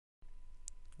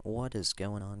What is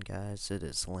going on, guys? It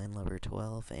is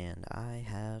Landlubber12, and I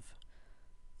have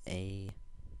a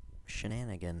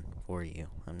shenanigan for you.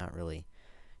 I'm not really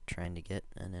trying to get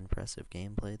an impressive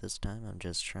gameplay this time. I'm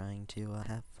just trying to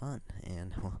have fun,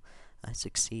 and well, I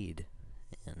succeed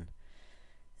in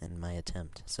my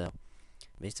attempt. So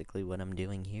basically, what I'm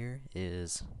doing here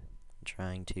is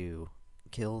trying to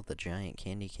kill the giant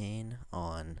candy cane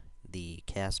on the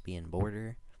Caspian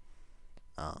border.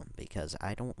 Because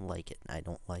I don't like it. I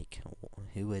don't like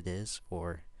who it is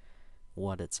or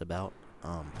what it's about.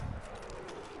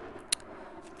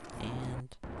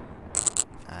 And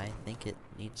I think it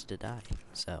needs to die.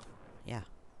 So, yeah.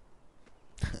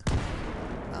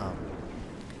 um,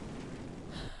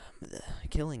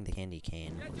 Killing the candy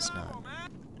cane was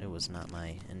not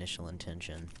my initial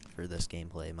intention for this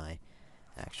gameplay. My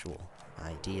actual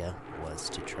idea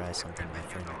was to try something my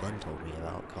friend Ben told me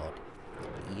about called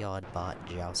Bot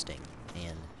jousting,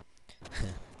 and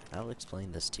I'll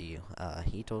explain this to you.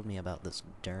 He told me about this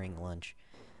during lunch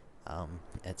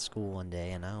at school one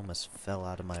day, and I almost fell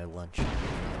out of my lunch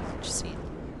seat.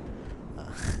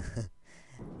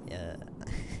 Yeah.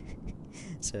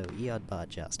 So Bot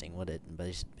jousting, what it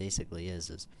basically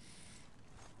is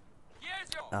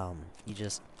you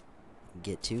just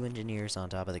get two engineers on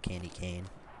top of the candy cane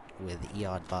with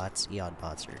bots.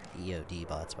 Bots are EOD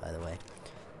bots, by the way.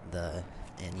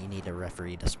 And you need a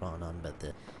referee to spawn on, but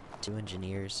the two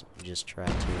engineers just try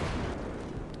to,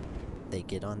 they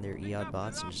get on their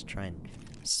bots and just try and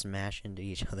smash into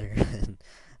each other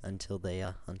until they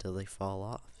fall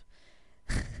off.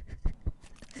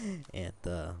 And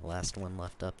the last one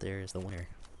left up there is the winner.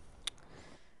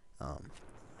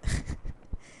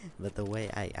 But the way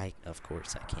of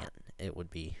course I can't. It would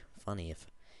be funny if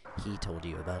he told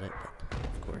you about it, but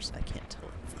of course I can't tell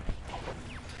it funny.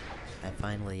 I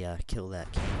finally kill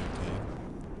that candy cane,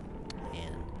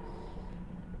 and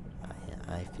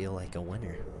I feel like a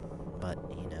winner. But,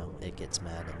 you know, it gets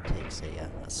mad and takes a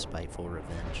spiteful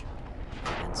revenge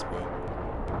against me.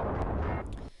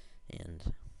 And,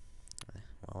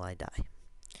 well, I die.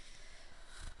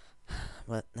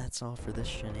 But that's all for this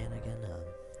shenanigan.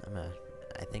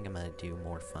 I think I'm gonna do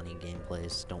more funny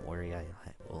gameplays. Don't worry, I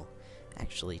will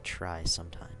actually try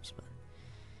sometimes. But,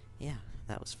 yeah,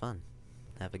 that was fun.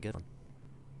 Have a good one.